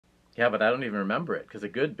Yeah, but I don't even remember it, because a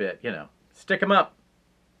good bit, you know, stick 'em up.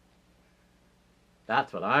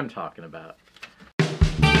 That's what I'm talking about.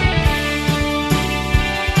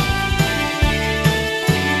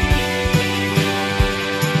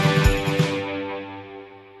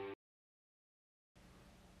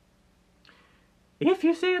 If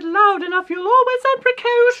you say it loud enough, you'll always sound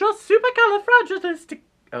precocious, supercalifragilistic.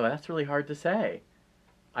 Oh, that's really hard to say.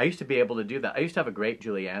 I used to be able to do that. I used to have a great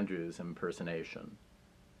Julie Andrews impersonation.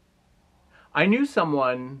 I knew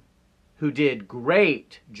someone who did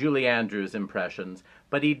great Julie Andrews impressions,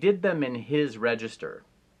 but he did them in his register.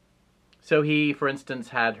 So he, for instance,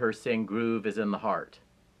 had her sing Groove is in the Heart.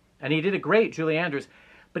 And he did a great Julie Andrews,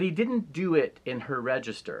 but he didn't do it in her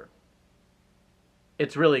register.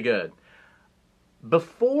 It's really good.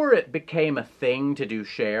 Before it became a thing to do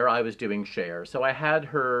Cher, I was doing Cher. So I had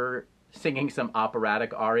her singing some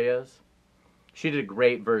operatic arias. She did a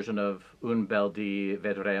great version of Un bel di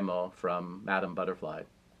vedremo from Madame Butterfly.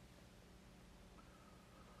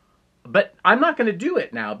 But I'm not going to do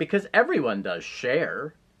it now because everyone does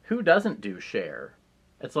Cher. Who doesn't do Cher?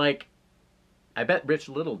 It's like, I bet Rich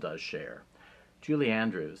Little does Cher. Julie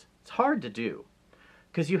Andrews. It's hard to do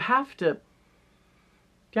because you have to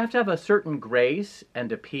have a certain grace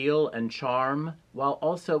and appeal and charm while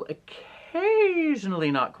also occasionally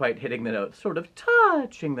not quite hitting the note, sort of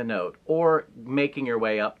touching the note or making your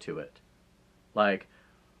way up to it. Like,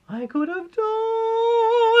 I could have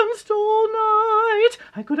danced all night,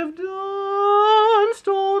 I could have danced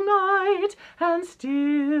all night and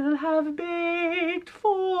still have begged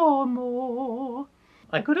for more.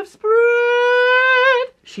 I could have spread.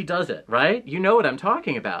 She does it, right? You know what I'm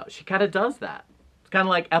talking about. She kind of does that. Kind of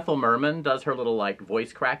like Ethel Merman does her little like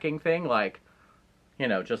voice cracking thing, like, you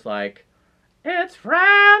know, just like, it's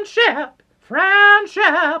friendship,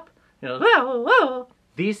 friendship, you know,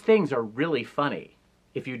 these things are really funny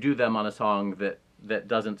if you do them on a song that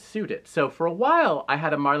doesn't suit it. So for a while, I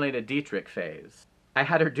had a Marlene Dietrich phase. I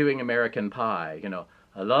had her doing American Pie, you know,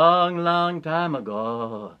 a long, long time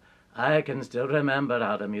ago, I can still remember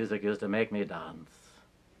how the music used to make me dance.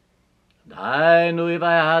 And I knew if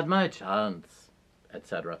I had my chance,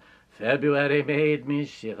 etc. February made me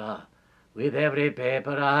shiver with every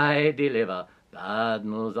paper I deliver. Bad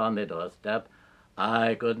news on the doorstep.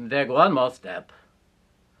 I couldn't take one more step.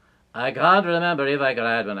 I can't remember if I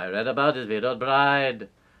cried when I read about his widowed bride,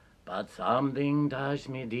 but something touched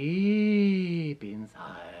me deep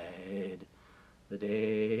inside the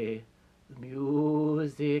day the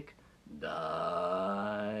music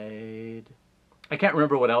died. I can't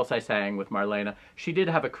remember what else I sang with Marlene. She did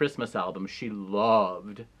have a Christmas album. She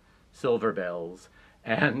loved Silver Bells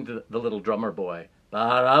and The Little Drummer Boy.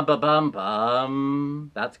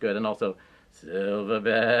 Ba-rum-ba-bum-bum. That's good. And also, Silver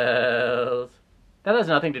Bells. That has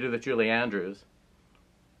nothing to do with Julie Andrews.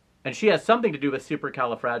 And she has something to do with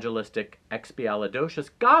supercalifragilisticexpialidocious.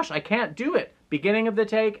 Gosh, I can't do it. Beginning of the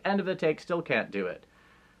take, end of the take, still can't do it.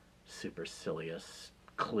 Supercilious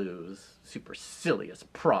clues. Supercilious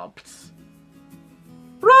prompts.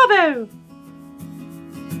 Bravo!